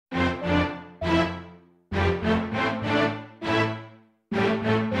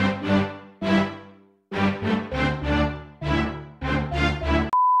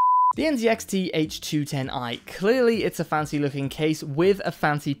The NZXT H210i, clearly it's a fancy looking case with a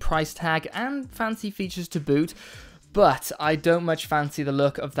fancy price tag and fancy features to boot, but I don't much fancy the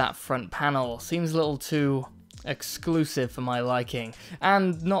look of that front panel. Seems a little too exclusive for my liking,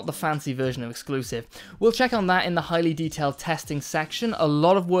 and not the fancy version of exclusive. We'll check on that in the highly detailed testing section. A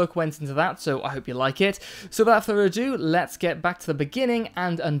lot of work went into that, so I hope you like it. So without further ado, let's get back to the beginning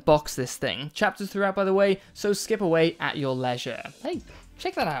and unbox this thing. Chapters throughout, by the way, so skip away at your leisure. Hey,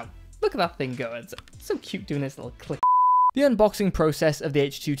 check that out. Look at that thing go. It's so cute doing this little click. The unboxing process of the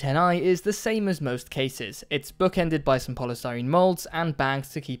H210i is the same as most cases. It's bookended by some polystyrene molds and bags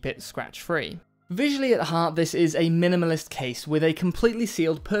to keep it scratch-free. Visually at heart, this is a minimalist case with a completely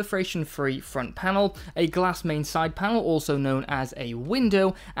sealed perforation-free front panel, a glass main side panel also known as a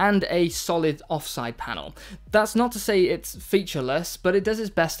window, and a solid offside panel. That's not to say it's featureless, but it does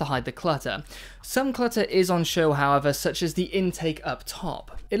its best to hide the clutter. Some clutter is on show, however, such as the intake up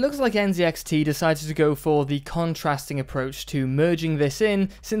top. It looks like NZXT decided to go for the contrasting approach to merging this in,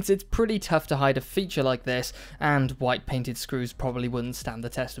 since it's pretty tough to hide a feature like this, and white painted screws probably wouldn't stand the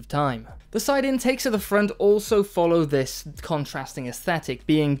test of time. The side intakes at the front also follow this contrasting aesthetic,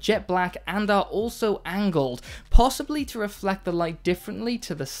 being jet black and are also angled, possibly to reflect the light differently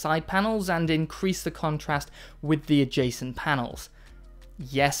to the side panels and increase the contrast with the adjacent panels.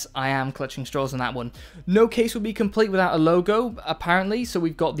 Yes, I am clutching straws on that one. No case would be complete without a logo, apparently, so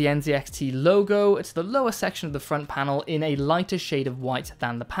we've got the NZXT logo to the lower section of the front panel in a lighter shade of white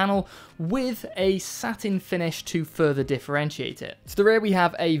than the panel, with a satin finish to further differentiate it. To the rear we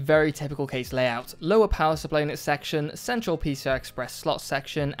have a very typical case layout. Lower power supply unit section, central PCI Express slot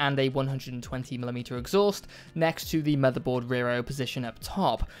section, and a 120mm exhaust next to the motherboard rear I/O position up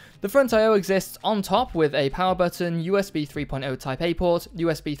top. The front I/O exists on top with a power button, USB 3.0 Type A port,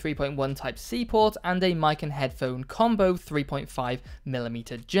 USB 3.1 Type C port, and a mic and headphone combo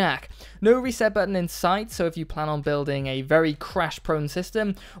 3.5mm jack. No reset button in sight, so if you plan on building a very crash-prone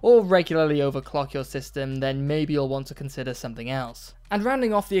system or regularly overclock your system, then maybe you'll want to consider something else. And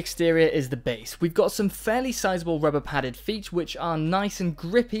rounding off the exterior is the base. We've got some fairly sizable rubber padded feet which are nice and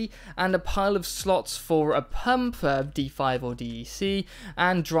grippy, and a pile of slots for a pump, D5 or DEC,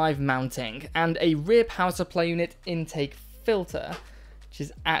 and drive mounting, and a rear power supply unit intake filter, which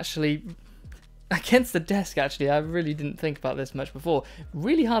is actually against the desk. Actually, I really didn't think about this much before.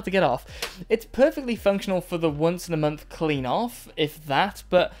 Really hard to get off. It's perfectly functional for the once in a month clean off, if that,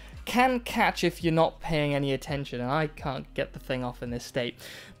 but can catch if you're not paying any attention, and I can't get the thing off in this state.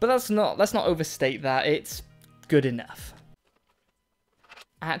 But let's not overstate that. It's good enough.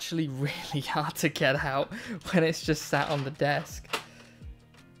 Actually really hard to get out when it's just sat on the desk.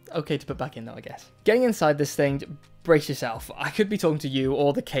 Okay to put back in though, I guess. Getting inside this thing, brace yourself. I could be talking to you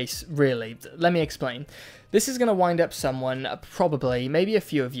or the case, really. Let me explain. This is going to wind up someone, probably, maybe a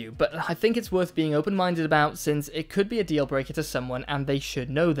few of you, but I think it's worth being open-minded about since it could be a deal breaker to someone and they should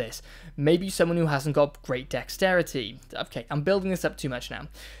know this. Maybe someone who hasn't got great dexterity. Okay, I'm building this up too much now.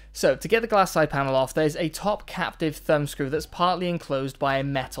 So, to get the glass side panel off, there's a top captive thumb screw that's partly enclosed by a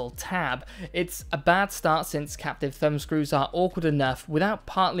metal tab. It's a bad start since captive thumb screws are awkward enough without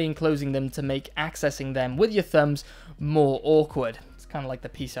partly enclosing them to make accessing them with your thumbs more awkward. It's kind of like the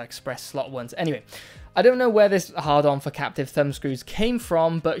PCI Express slot ones. Anyway, I don't know where this hard-on for captive thumb screws came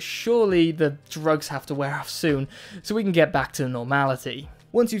from, but surely the drugs have to wear off soon, so we can get back to normality.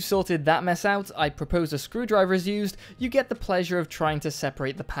 Once you've sorted that mess out, I propose a screwdriver is used, you get the pleasure of trying to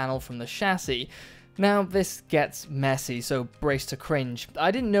separate the panel from the chassis. Now, this gets messy, so brace to cringe.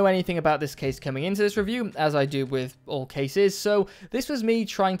 I didn't know anything about this case coming into this review, as I do with all cases, so this was me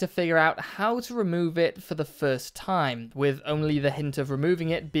trying to figure out how to remove it for the first time, with only the hint of removing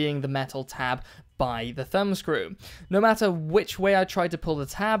it being the metal tab by the thumb screw. No matter which way I tried to pull the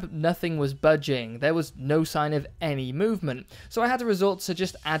tab, nothing was budging. There was no sign of any movement, so I had to resort to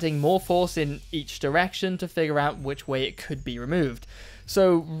just adding more force in each direction to figure out which way it could be removed.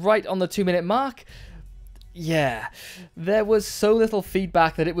 So right on the 2-minute mark, yeah, there was so little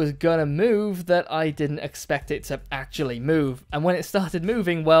feedback that it was gonna move that I didn't expect it to actually move. And when it started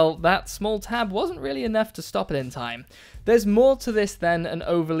moving, well, that small tab wasn't really enough to stop it in time. There's more to this than an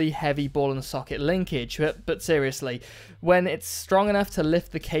overly heavy ball and socket linkage, but seriously, when it's strong enough to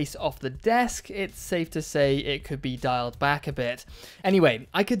lift the case off the desk, it's safe to say it could be dialed back a bit. Anyway,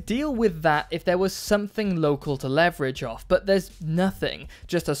 I could deal with that if there was something local to leverage off, but there's nothing.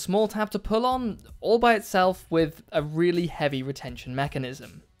 Just a small tab to pull on, all by itself with a really heavy retention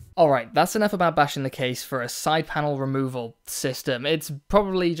mechanism. Alright, that's enough about bashing the case for a side panel removal system. It's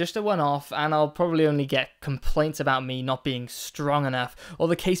probably just a one-off, and I'll probably only get complaints about me not being strong enough, or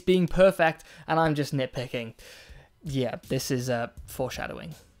the case being perfect, and I'm just nitpicking. Yeah, this is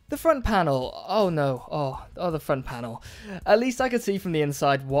foreshadowing. The front panel, oh no, the front panel. At least I could see from the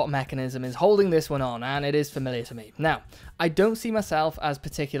inside what mechanism is holding this one on, and it is familiar to me. Now, I don't see myself as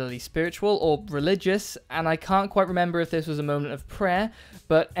particularly spiritual or religious, and I can't quite remember if this was a moment of prayer,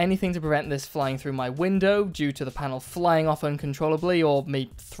 but anything to prevent this flying through my window due to the panel flying off uncontrollably or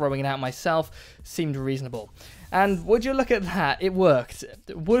me throwing it out myself seemed reasonable. And would you look at that, it worked.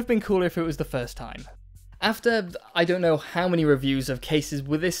 It would have been cooler if it was the first time. After I don't know how many reviews of cases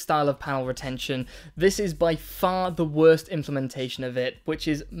with this style of panel retention, this is by far the worst implementation of it, which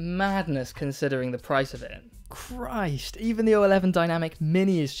is madness considering the price of it. Christ, even the O11 Dynamic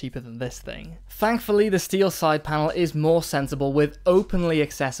Mini is cheaper than this thing. Thankfully, the steel side panel is more sensible with openly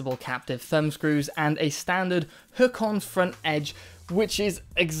accessible captive thumb screws and a standard hook-on front edge, which is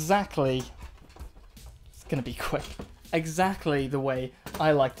exactly, it's gonna be quick, exactly the way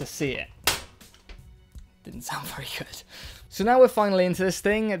I like to see it. Didn't sound very good. So now we're finally into this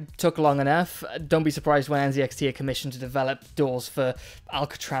thing. It took long enough. Don't be surprised when NZXT are commissioned to develop doors for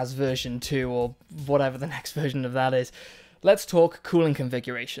Alcatraz version 2 or whatever the next version of that is. Let's talk cooling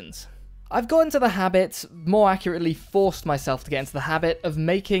configurations. I've got into the habit, more accurately forced myself to get into the habit, of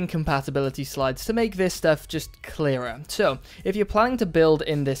making compatibility slides to make this stuff just clearer. So, if you're planning to build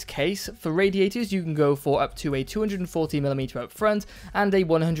in this case, for radiators you can go for up to a 240mm up front and a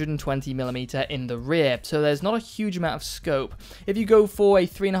 120mm in the rear, so there's not a huge amount of scope. If you go for a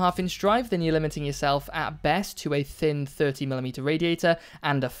 3.5-inch drive, then you're limiting yourself at best to a thin 30mm radiator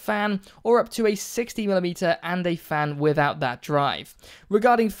and a fan, or up to a 60mm and a fan without that drive.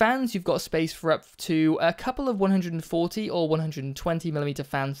 Regarding fans, you've got space for up to a couple of 140 or 120mm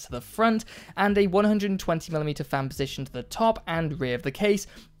fans to the front and a 120mm fan position to the top and rear of the case,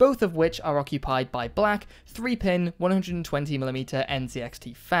 both of which are occupied by black 3-pin 120mm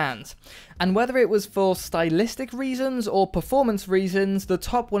NZXT fans. And whether it was for stylistic reasons or performance reasons, the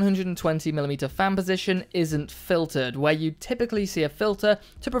top 120mm fan position isn't filtered, where you typically see a filter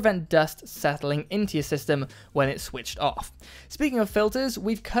to prevent dust settling into your system when it's switched off. Speaking of filters,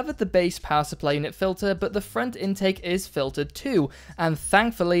 we've covered the base power supply unit filter, but the front intake is filtered too, and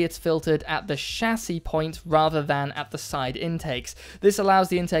thankfully it's filtered at the chassis point rather than at the side intakes. This allows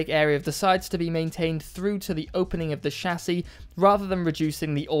the intake area of the sides to be maintained through to the opening of the chassis, rather than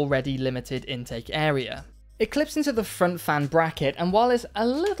reducing the already limited intake area. It clips into the front fan bracket, and while it's a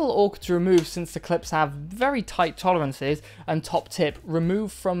little awkward to remove since the clips have very tight tolerances and top tip,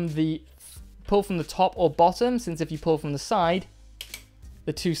 remove from the pull from the top or bottom, since if you pull from the side,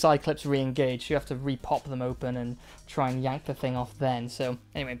 the two side clips re-engage, so you have to re-pop them open and try and yank the thing off then. So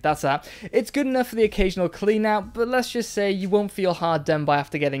anyway, that's that. It's good enough for the occasional clean out, but let's just say you won't feel hard done by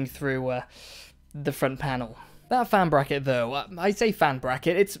after getting through the front panel. That fan bracket though, I say fan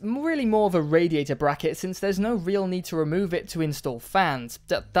bracket, it's really more of a radiator bracket since there's no real need to remove it to install fans.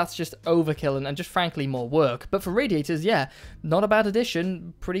 That's just overkill and just frankly more work. But for radiators, yeah, not a bad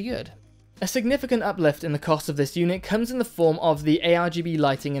addition, pretty good. A significant uplift in the cost of this unit comes in the form of the ARGB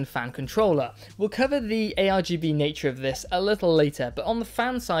lighting and fan controller. We'll cover the ARGB nature of this a little later, but on the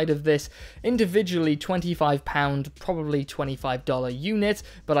fan side of this individually £25, probably $25 unit,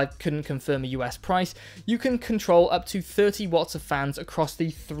 but I couldn't confirm a US price, you can control up to 30 watts of fans across the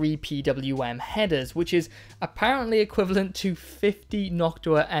 3 PWM headers, which is apparently equivalent to 50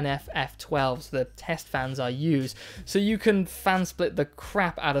 Noctua NF F12s, the test fans I use. So you can fan split the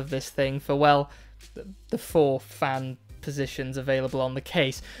crap out of this thing for, well, the 4 fan positions available on the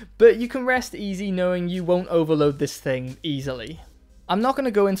case, but you can rest easy knowing you won't overload this thing easily. I'm not going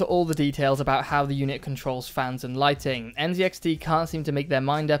to go into all the details about how the unit controls fans and lighting. NZXT can't seem to make their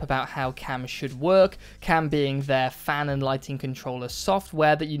mind up about how CAM should work, CAM being their fan and lighting controller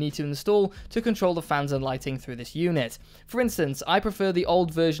software that you need to install to control the fans and lighting through this unit. For instance, I prefer the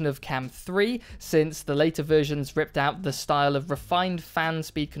old version of CAM 3 since the later versions ripped out the style of refined fan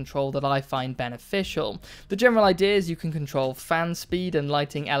speed control that I find beneficial. The general idea is you can control fan speed and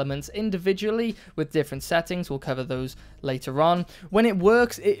lighting elements individually with different settings. We'll cover those later on. When it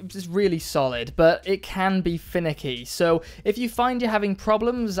works, it's really solid, but it can be finicky. So if you find you're having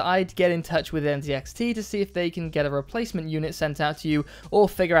problems, I'd get in touch with NZXT to see if they can get a replacement unit sent out to you or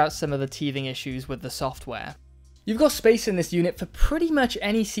figure out some of the teething issues with the software. You've got space in this unit for pretty much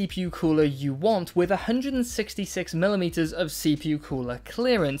any CPU cooler you want, with 166mm of CPU cooler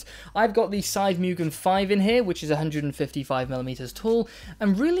clearance. I've got the Mugen 5 in here, which is 155mm tall,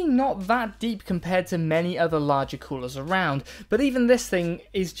 and really not that deep compared to many other larger coolers around, but even this thing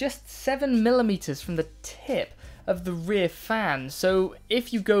is just 7mm from the tip of the rear fan, so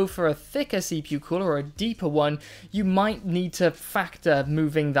if you go for a thicker CPU cooler or a deeper one, you might need to factor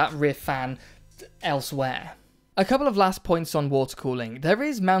moving that rear fan elsewhere. A couple of last points on water cooling. There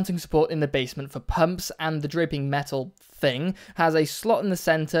is mounting support in the basement for pumps, and the draping metal thing has a slot in the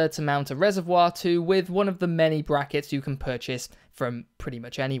center to mount a reservoir to, with one of the many brackets you can purchase from pretty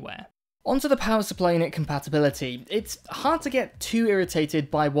much anywhere. Onto the power supply unit compatibility. It's hard to get too irritated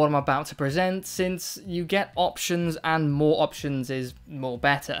by what I'm about to present, since you get options and more options is more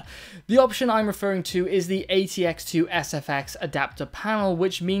better. The option I'm referring to is the ATX to SFX adapter panel,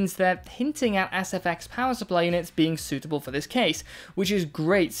 which means they're hinting at SFX power supply units being suitable for this case, which is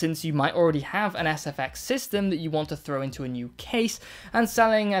great since you might already have an SFX system that you want to throw into a new case, and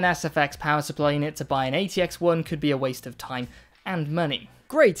selling an SFX power supply unit to buy an ATX one could be a waste of time and money.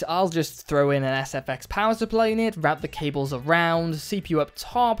 Great, I'll just throw in an SFX power supply unit, wrap the cables around, CPU up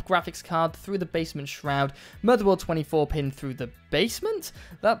top, graphics card through the basement shroud, motherboard 24 pin through the basement?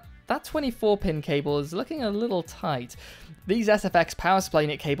 That 24 pin cable is looking a little tight. These SFX power supply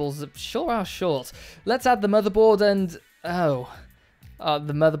unit cables sure are short. Let's add the motherboard and...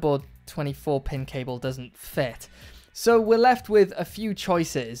 the motherboard 24 pin cable doesn't fit. So we're left with a few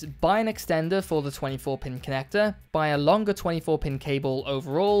choices. Buy an extender for the 24-pin connector, buy a longer 24-pin cable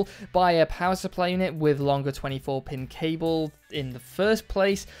overall, buy a power supply unit with longer 24-pin cable in the first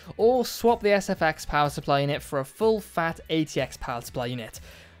place, or swap the SFX power supply unit for a full fat ATX power supply unit.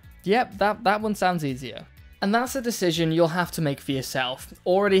 Yep, that one sounds easier. And that's a decision you'll have to make for yourself.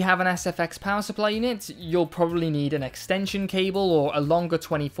 Already have an SFX power supply unit? You'll probably need an extension cable or a longer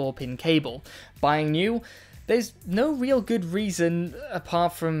 24-pin cable. Buying new? There's no real good reason,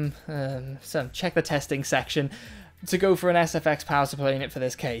 apart from some check the testing section, to go for an SFX power supply unit for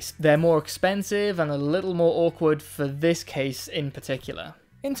this case. They're more expensive and a little more awkward for this case in particular.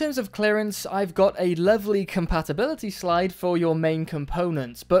 In terms of clearance, I've got a lovely compatibility slide for your main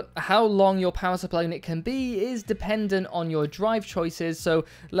components, but how long your power supply unit can be is dependent on your drive choices, so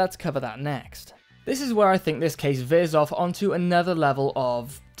let's cover that next. This is where I think this case veers off onto another level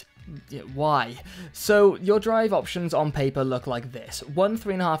of... why? So your drive options on paper look like this: one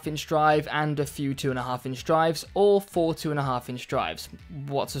 3.5-inch drive and a few 2.5-inch drives, or 4 2.5-inch drives.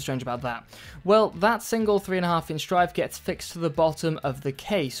 What's so strange about that? Well, that single 3.5-inch drive gets fixed to the bottom of the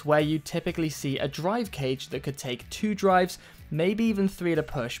case, where you typically see a drive cage that could take 2 drives, maybe even 3 at a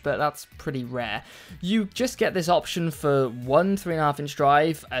push, but that's pretty rare. You just get this option for one 3.5-inch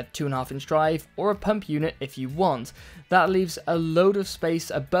drive, a 2.5-inch drive, or a pump unit if you want. That leaves a load of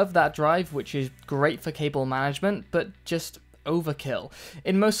space above that drive, which is great for cable management, but just overkill.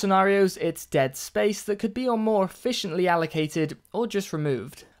 In most scenarios, it's dead space that could be more efficiently allocated or just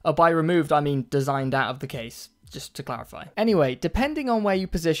removed. By removed, I mean designed out of the case, just to clarify. Anyway, depending on where you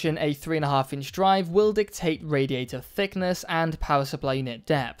position a 3.5-inch drive will dictate radiator thickness and power supply unit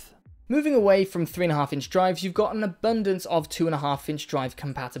depth. Moving away from 3.5-inch drives, you've got an abundance of 2.5-inch drive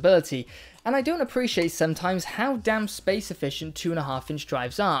compatibility, and I don't appreciate sometimes how damn space efficient 2.5-inch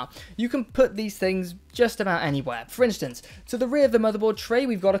drives are. You can put these things just about anywhere. For instance, to the rear of the motherboard tray,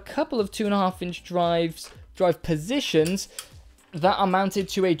 we've got a couple of 2.5-inch drive positions that are mounted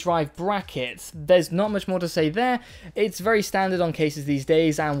to a drive bracket. There's not much more to say there. It's very standard on cases these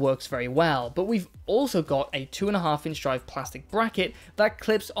days and works very well, but we've also got a 2.5-inch drive plastic bracket that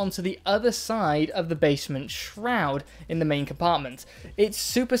clips onto the other side of the basement shroud in the main compartment. It's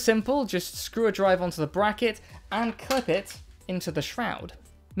super simple, just screw a drive onto the bracket and clip it into the shroud.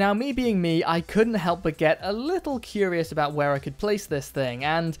 Now, me being me, I couldn't help but get a little curious about where I could place this thing,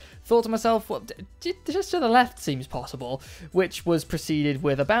 and thought to myself, well, just to the left seems possible, which was preceded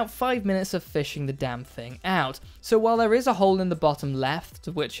with about 5 minutes of fishing the damn thing out. So while there is a hole in the bottom left,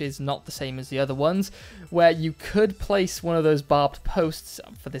 which is not the same as the other ones, where you could place one of those barbed posts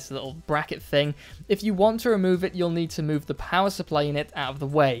for this little bracket thing, if you want to remove it, you'll need to move the power supply unit out of the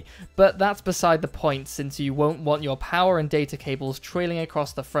way. But that's beside the point, since you won't want your power and data cables trailing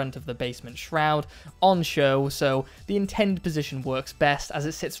across the front of the basement shroud on show, so the intended position works best as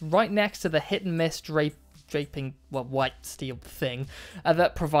it sits right next to the hit and miss draping white steel thing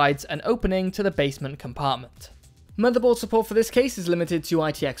that provides an opening to the basement compartment. Motherboard support for this case is limited to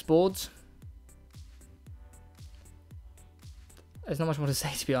ITX boards. There's not much more to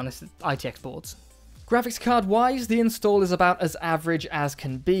say, to be honest. ITX boards. Graphics card wise, the install is about as average as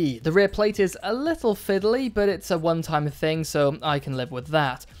can be. The rear plate is a little fiddly, but it's a one-time thing, so I can live with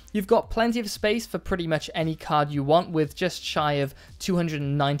that. You've got plenty of space for pretty much any card you want, with just shy of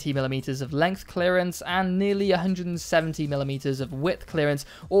 290mm of length clearance and nearly 170mm of width clearance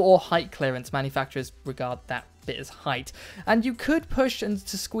or height clearance. Manufacturers regard that bit as height. And you could push and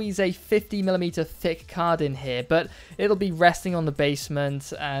to squeeze a 50mm thick card in here, but it'll be resting on the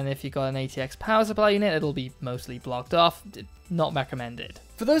basement, and if you've got an ATX power supply unit, it'll be mostly blocked off. Not recommended.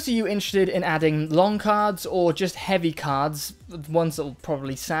 For those of you interested in adding long cards or just heavy cards, ones that will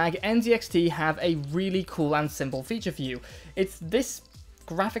probably sag, NZXT have a really cool and simple feature for you. It's this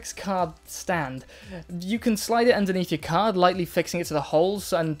graphics card stand. You can slide it underneath your card, lightly fixing it to the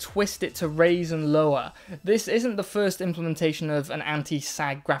holes, and twist it to raise and lower. This isn't the first implementation of an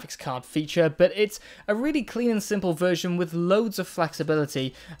anti-sag graphics card feature, but it's a really clean and simple version with loads of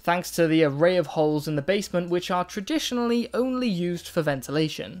flexibility, thanks to the array of holes in the basement which are traditionally only used for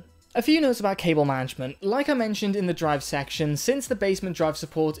ventilation. A few notes about cable management. Like I mentioned in the drive section, since the basement drive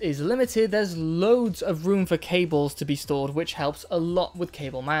support is limited, there's loads of room for cables to be stored, which helps a lot with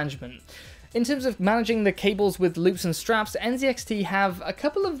cable management. In terms of managing the cables with loops and straps, NZXT have a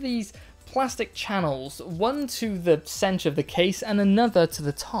couple of these plastic channels, one to the center of the case and another to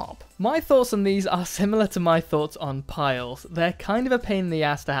the top. My thoughts on these are similar to my thoughts on piles. They're kind of a pain in the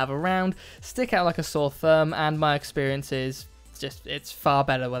ass to have around, stick out like a sore thumb, and my experience is it's far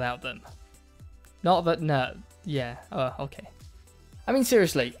better without them. Not that, no, yeah, okay. I mean,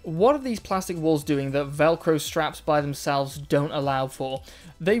 seriously, what are these plastic walls doing that Velcro straps by themselves don't allow for?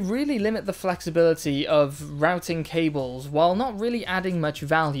 They really limit the flexibility of routing cables while not really adding much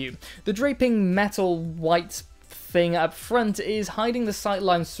value. The draping metal white thing up front is hiding the sight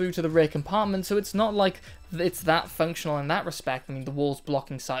lines through to the rear compartment, so it's not like it's that functional in that respect. I mean, the wall's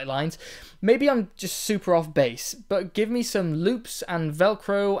blocking sight lines. Maybe I'm just super off base, but give me some loops and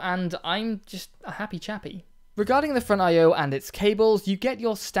Velcro and I'm just a happy chappy. Regarding the front I/O and its cables, you get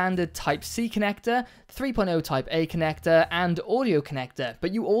your standard Type-C connector, 3.0 Type-A connector, and audio connector,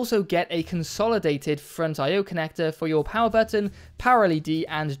 but you also get a consolidated front I/O connector for your power button, power LED,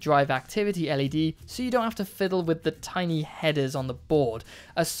 and drive activity LED, so you don't have to fiddle with the tiny headers on the board.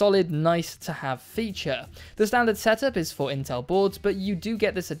 A solid, nice-to-have feature. The standard setup is for Intel boards, but you do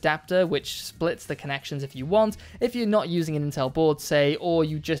get this adapter which splits the connections if you want, if you're not using an Intel board, say, or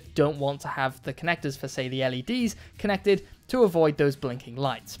you just don't want to have the connectors for, say, the LEDs connected to avoid those blinking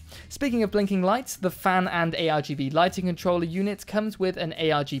lights. Speaking of blinking lights, the fan and ARGB lighting controller unit comes with an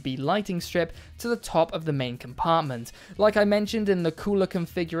ARGB lighting strip to the top of the main compartment. Like I mentioned in the cooler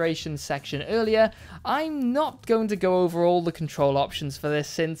configuration section earlier, I'm not going to go over all the control options for this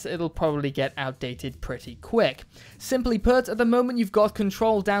since it'll probably get outdated pretty quick. Simply put, at the moment you've got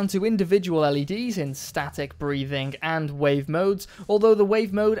control down to individual LEDs in static, breathing, and wave modes, although the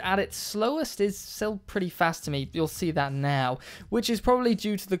wave mode at its slowest is still pretty fast to me, you'll see that now, which is probably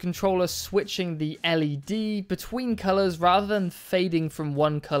due to the controller switching the LED between colors rather than fading from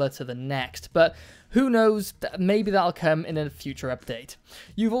one color to the next, but who knows, maybe that'll come in a future update.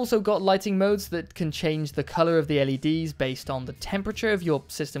 You've also got lighting modes that can change the color of the LEDs based on the temperature of your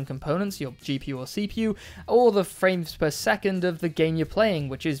system components, your GPU or CPU, or the frames per second of the game you're playing,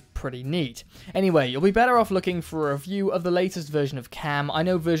 which is pretty neat. Anyway, you'll be better off looking for a review of the latest version of CAM. I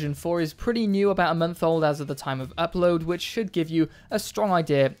know version 4 is pretty new, about a month old as of the time of upload, which should give you a strong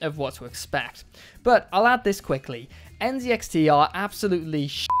idea of what to expect. But I'll add this quickly. NZXT are absolutely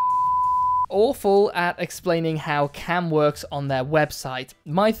awful at explaining how CAM works on their website.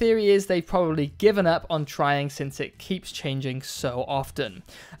 My theory is they've probably given up on trying since it keeps changing so often.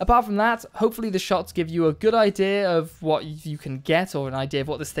 Apart from that, hopefully the shots give you a good idea of what you can get, or an idea of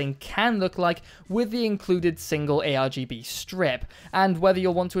what this thing can look like with the included single ARGB strip, and whether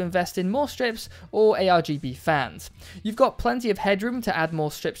you'll want to invest in more strips or ARGB fans. You've got plenty of headroom to add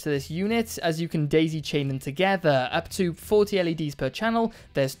more strips to this unit, as you can daisy chain them together, up to 40 LEDs per channel.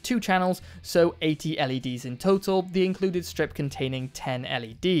 There's 2 channels, so 80 LEDs in total, the included strip containing 10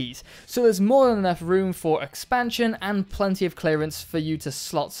 LEDs. So there's more than enough room for expansion and plenty of clearance for you to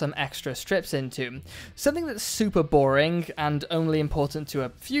slot some extra strips into. Something that's super boring and only important to a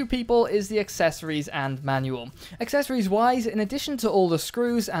few people is the accessories and manual. Accessories wise, in addition to all the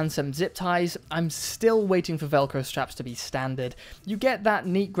screws and some zip ties, I'm still waiting for Velcro straps to be standard. You get that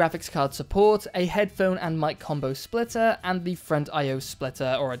neat graphics card support, a headphone and mic combo splitter, and the front I/O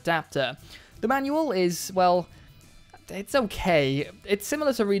splitter or adapter. The manual is, well, it's okay. It's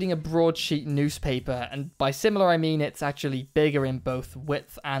similar to reading a broadsheet newspaper, and by similar I mean it's actually bigger in both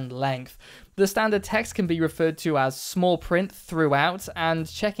width and length. The standard text can be referred to as small print throughout,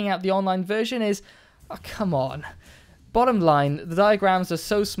 and checking out the online version is, oh, come on. Bottom line, the diagrams are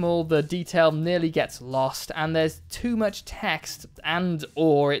so small the detail nearly gets lost, and there's too much text,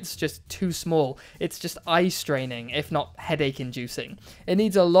 or it's just too small. It's just eye-straining, if not headache-inducing. It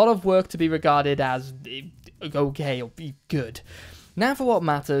needs a lot of work to be regarded as okay or be good. Now for what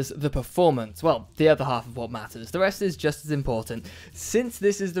matters, the performance. Well, the other half of what matters. The rest is just as important. Since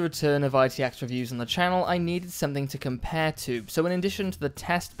this is the return of ITX reviews on the channel, I needed something to compare to. So in addition to the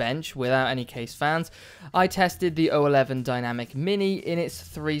test bench, without any case fans, I tested the O11 Dynamic Mini in its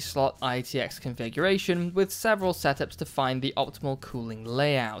 3-slot ITX configuration, with several setups to find the optimal cooling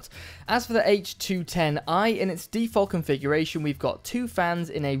layout. As for the H210i, in its default configuration, we've got 2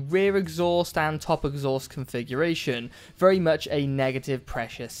 fans in a rear exhaust and top exhaust configuration. Very much a negative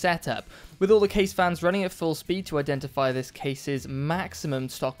pressure setup, with all the case fans running at full speed to identify this case's maximum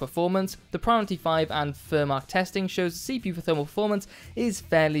stock performance. The Priority 5 and Firmark testing shows the CPU for thermal performance is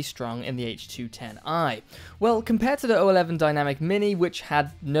fairly strong in the H210i. Well, compared to the O11 Dynamic Mini, which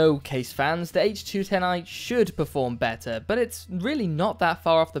had no case fans, the H210i should perform better, but it's really not that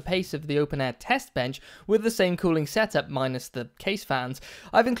far off the pace of the open-air test bench with the same cooling setup minus the case fans.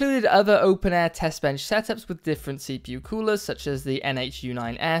 I've included other open-air test bench setups with different CPU coolers, such as the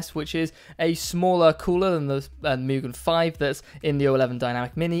NHU9S, which is a smaller cooler than the Mugen 5 that's in the O11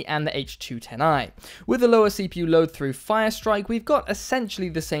 Dynamic Mini, and the H210i. With a lower CPU load through Firestrike, we've got essentially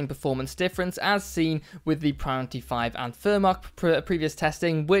the same performance difference as seen with the Priority 5 and Firmark previous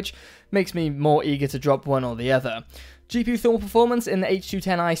testing, which makes me more eager to drop one or the other. GPU thermal performance in the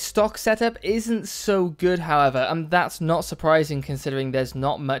H210i stock setup isn't so good, however, and that's not surprising considering there's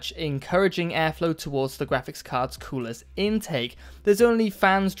not much encouraging airflow towards the graphics card's cooler's intake. There's only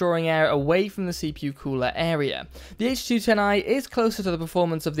fans drawing air away from the CPU cooler area. The H210i is closer to the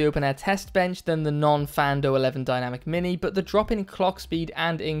performance of the open-air test bench than the non-fanned O11 Dynamic Mini, but the drop in clock speed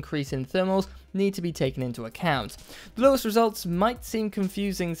and increase in thermals need to be taken into account. The lowest results might seem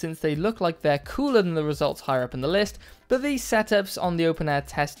confusing since they look like they're cooler than the results higher up in the list, but these setups on the open-air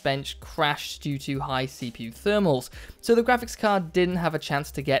test bench crashed due to high CPU thermals, so the graphics card didn't have a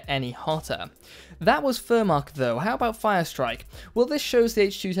chance to get any hotter. That was Firmark though. How about Firestrike? Well, this shows the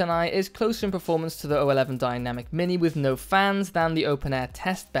H210i is closer in performance to the O11 Dynamic Mini with no fans than the open-air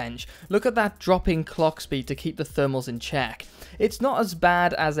test bench. Look at that drop in clock speed to keep the thermals in check. It's not as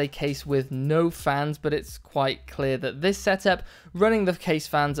bad as a case with no fans, but it's quite clear that this setup, running the case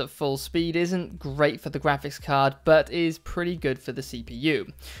fans at full speed, isn't great for the graphics card, but is pretty good for the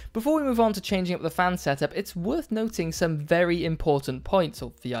CPU. Before we move on to changing up the fan setup, it's worth noting some very important points,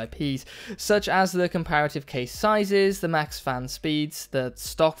 or VIPs, such as the comparative case sizes, the max fan speeds the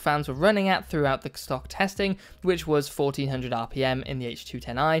stock fans were running at throughout the stock testing, which was 1400 RPM in the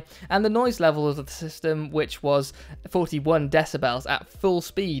H210i, and the noise level of the system, which was 41 decibels at full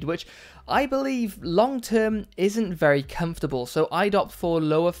speed, which I believe long-term isn't very comfortable, so I'd opt for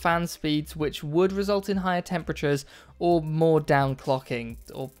lower fan speeds, which would result in higher temperatures or more downclocking,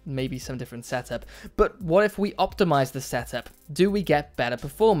 or maybe some different setup. But what if we optimize the setup? Do we get better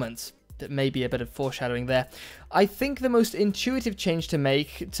performance? That may be a bit of foreshadowing there. I think the most intuitive change to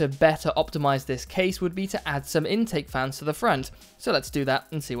make to better optimize this case would be to add some intake fans to the front. So let's do that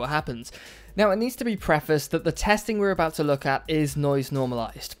and see what happens. Now, it needs to be prefaced that the testing we're about to look at is noise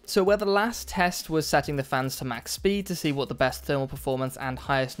normalized. So where the last test was setting the fans to max speed to see what the best thermal performance and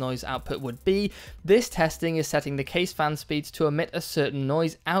highest noise output would be, this testing is setting the case fan speeds to emit a certain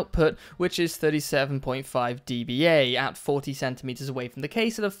noise output, which is 37.5 dBA at 40 centimeters away from the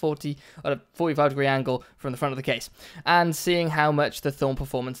case at a 45-degree angle from the front of the case, and seeing how much the thermal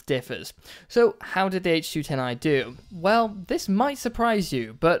performance differs. So how did the H210i do? Well, this might surprise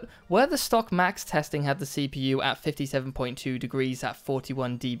you, but where the stock max testing had the CPU at 57.2 degrees at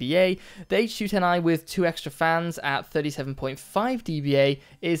 41 dBA, the H210i with 2 extra fans at 37.5 dBA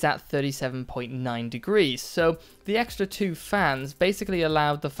is at 37.9 degrees. So the extra 2 fans basically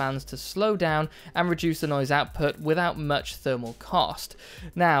allowed the fans to slow down and reduce the noise output without much thermal cost.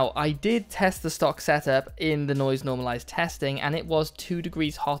 Now, I did test the stock setup in the noise normalized testing, and it was 2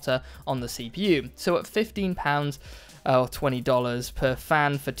 degrees hotter on the CPU. So at £15 or $20 per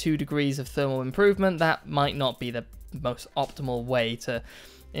fan for 2 degrees of thermal improvement, that might not be the most optimal way to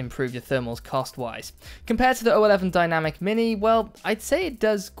improve your thermals cost-wise. Compared to the O11 Dynamic Mini, well, I'd say it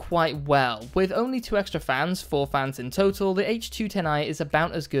does quite well. With only 2 extra fans, 4 fans in total, the H210i is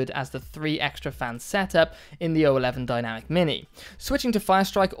about as good as the 3 extra fan setup in the O11 Dynamic Mini. Switching to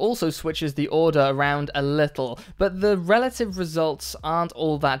Firestrike also switches the order around a little, but the relative results aren't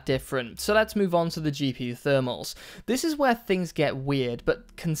all that different, so let's move on to the GPU thermals. This is where things get weird,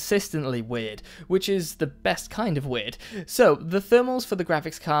 but consistently weird, which is the best kind of weird. So, the thermals for the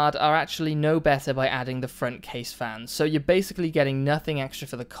graphics card are actually no better by adding the front case fans, so you're basically getting nothing extra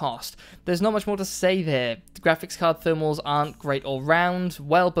for the cost. There's not much more to say there. The graphics card thermals aren't great all round,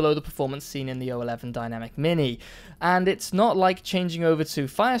 well below the performance seen in the O11 Dynamic Mini, and it's not like changing over to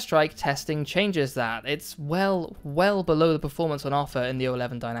Firestrike testing changes that. It's well below the performance on offer in the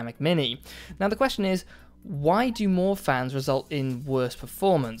O11 Dynamic Mini. Now the question is, why do more fans result in worse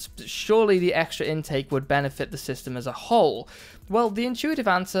performance? Surely the extra intake would benefit the system as a whole. Well, the intuitive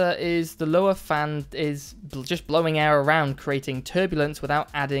answer is the lower fan is just blowing air around, creating turbulence without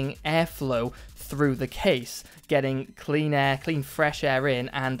adding airflow through the case, getting clean air, clean fresh air in,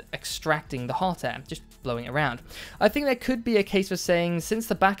 and extracting the hot air, just blowing it around. I think there could be a case for saying, since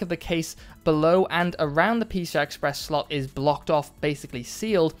the back of the case below and around the PCI Express slot is blocked off, basically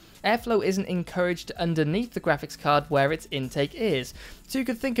sealed, airflow isn't encouraged underneath the graphics card where its intake is. So you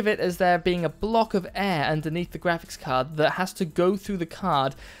could think of it as there being a block of air underneath the graphics card that has to go through the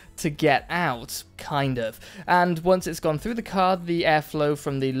card to get out, kind of. And once it's gone through the card, the airflow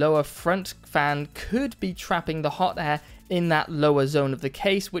from the lower front fan could be trapping the hot air in that lower zone of the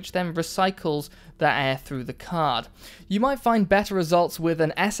case, which then recycles that air through the card. You might find better results with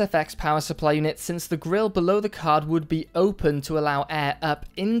an SFX power supply unit, since the grill below the card would be open to allow air up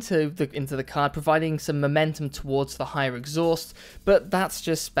into the card, providing some momentum towards the higher exhaust, but that's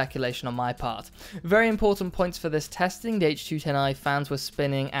just speculation on my part. Very important points for this testing: the H210i fans were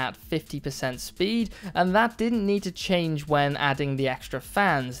spinning at 50% speed, and that didn't need to change when adding the extra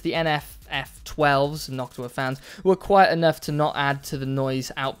fans. The F12s, Noctua fans, were quiet enough to not add to the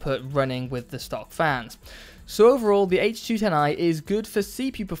noise output running with the stock fans. So overall, the H210i is good for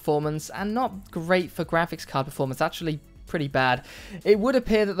CPU performance and not great for graphics card performance, actually pretty bad. It would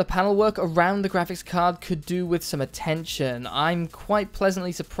appear that the panel work around the graphics card could do with some attention. I'm quite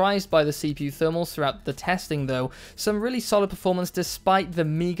pleasantly surprised by the CPU thermals throughout the testing though. Some really solid performance despite the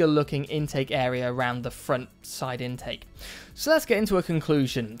meager looking intake area around the front side intake. So let's get into a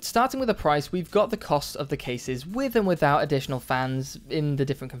conclusion. Starting with the price, we've got the cost of the cases with and without additional fans in the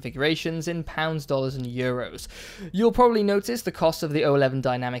different configurations in pounds, dollars and euros. You'll probably notice the cost of the O11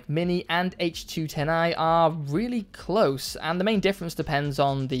 Dynamic Mini and H210i are really close, and the main difference depends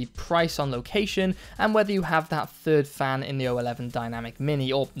on the price on location and whether you have that third fan in the O11 Dynamic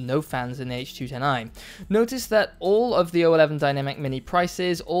Mini or no fans in the H210i. Notice that all of the O11 Dynamic Mini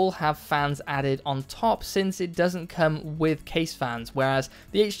prices all have fans added on top, since it doesn't come with case fans, whereas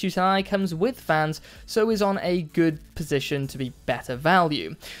the H210i comes with fans, so is on a good position to be better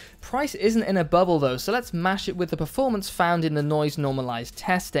value. Price isn't in a bubble though, so let's mash it with the performance found in the noise normalized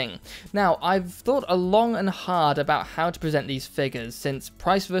testing. Now, I've thought long and hard about how to present these figures, since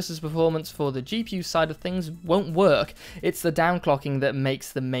price versus performance for the GPU side of things won't work. It's the downclocking that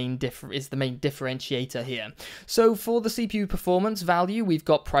makes the main differentiator here. So for the CPU performance value, we've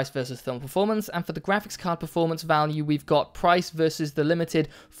got price versus thermal performance, and for the graphics card performance value, we've got price versus the limited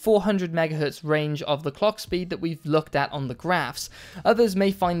 400 MHz range of the clock speed that we've looked at on the graphs. Others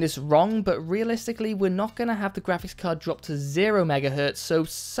may find this wrong, but realistically we're not going to have the graphics card drop to 0 MHz, so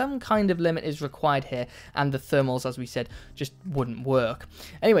some kind of limit is required here, and the thermals, as we said, just wouldn't work.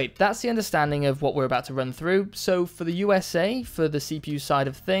 Anyway, that's the understanding of what we're about to run through. So for the USA, for the CPU side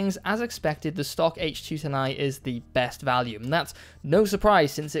of things, as expected, the stock H210i is the best value, and that's no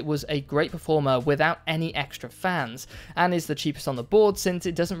surprise since it was a great performer without any extra fans, and is the cheapest on the board since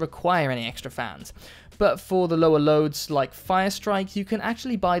it doesn't require any extra fans. But for the lower loads like Firestrike, you can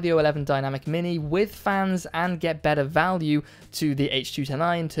actually buy the O11 Dynamic Mini with fans and get better value to the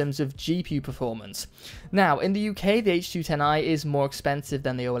H210i in terms of GPU performance. Now, in the UK, the H210i is more expensive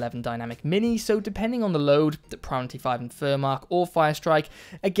than the O11 Dynamic Mini, so depending on the load, the Priority 5 and Furmark or Firestrike,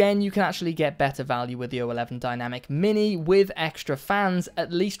 again, you can actually get better value with the O11 Dynamic Mini with extra fans,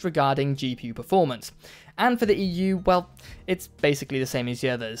 at least regarding GPU performance. And for the EU, well, it's basically the same as the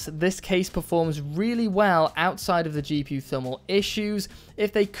others. This case performs really well outside of the GPU thermal issues.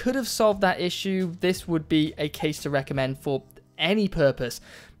 If they could have solved that issue, this would be a case to recommend for any purpose,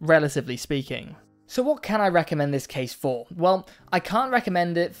 relatively speaking. So what can I recommend this case for? Well, I can't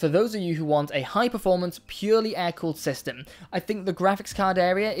recommend it for those of you who want a high-performance, purely air-cooled system. I think the graphics card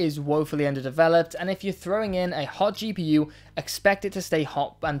area is woefully underdeveloped, and if you're throwing in a hot GPU, expect it to stay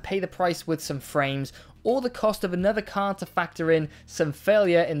hot and pay the price with some frames, or the cost of another card to factor in some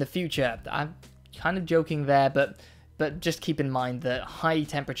failure in the future. I'm kind of joking there, but just keep in mind that high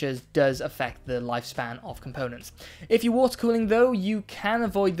temperatures does affect the lifespan of components. If you're water cooling though, you can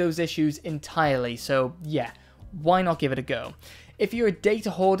avoid those issues entirely, so yeah, why not give it a go? If you're a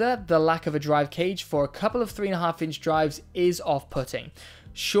data hoarder, the lack of a drive cage for a couple of 3.5-inch drives is off-putting.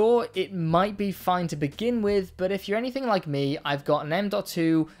 Sure, it might be fine to begin with, but if you're anything like me, I've got an M.2,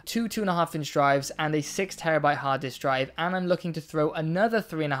 two 2.5-inch drives, and a 6TB hard disk drive, and I'm looking to throw another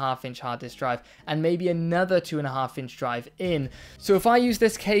 3.5-inch hard disk drive, and maybe another 2.5-inch drive in. So if I use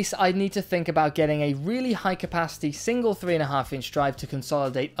this case, I'd need to think about getting a really high capacity single 3.5-inch drive to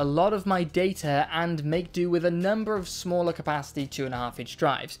consolidate a lot of my data and make do with a number of smaller capacity 2.5-inch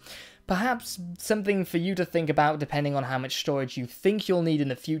drives. Perhaps something for you to think about depending on how much storage you think you'll need in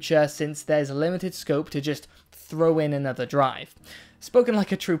the future, since there's a limited scope to just throw in another drive. Spoken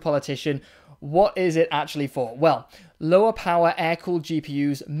like a true politician, what is it actually for? Well, lower power air-cooled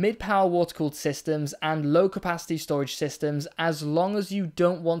GPUs, mid-power water-cooled systems, and low-capacity storage systems, as long as you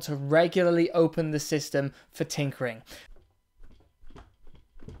don't want to regularly open the system for tinkering.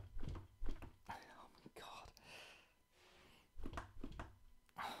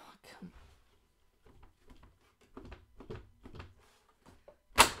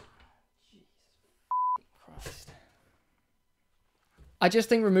 I just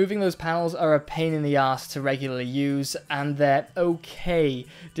think removing those panels are a pain in the ass to regularly use, and they're okay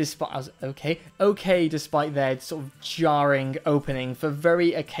despite their sort of jarring opening for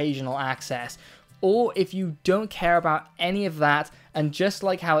very occasional access. Or if you don't care about any of that and just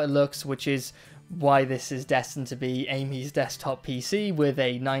like how it looks, which is why this is destined to be Amy's desktop PC with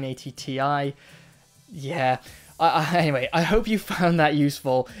a 980 Ti. Yeah. Anyway, I hope you found that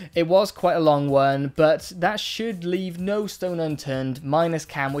useful. It was quite a long one, but that should leave no stone unturned, minus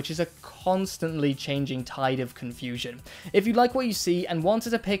Cam, which is a constantly changing tide of confusion. If you like what you see and wanted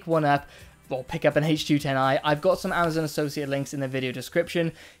to pick one up, or pick up an H210i, I've got some Amazon associate links in the video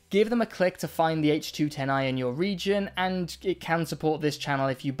description. Give them a click to find the H210i in your region, and it can support this channel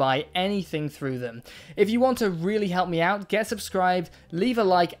if you buy anything through them. If you want to really help me out, get subscribed, leave a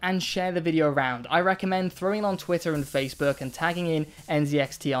like, and share the video around. I recommend throwing it on Twitter and Facebook and tagging in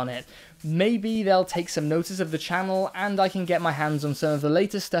NZXT on it. Maybe they'll take some notice of the channel and I can get my hands on some of the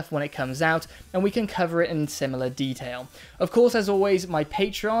latest stuff when it comes out and we can cover it in similar detail. Of course, as always, my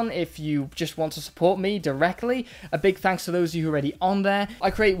Patreon if you just want to support me directly. A big thanks to those of you who are already on there. I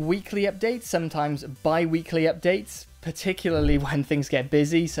create weekly updates, sometimes bi-weekly updates, particularly when things get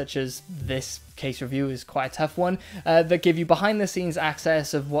busy, such as this case review is quite a tough one, that give you behind the scenes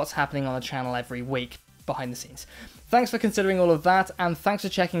access of what's happening on the channel every week, behind the scenes. Thanks for considering all of that, and thanks for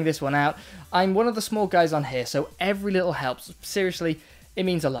checking this one out. I'm one of the small guys on here, so every little helps. Seriously, it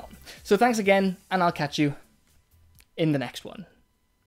means a lot. So thanks again, and I'll catch you in the next one.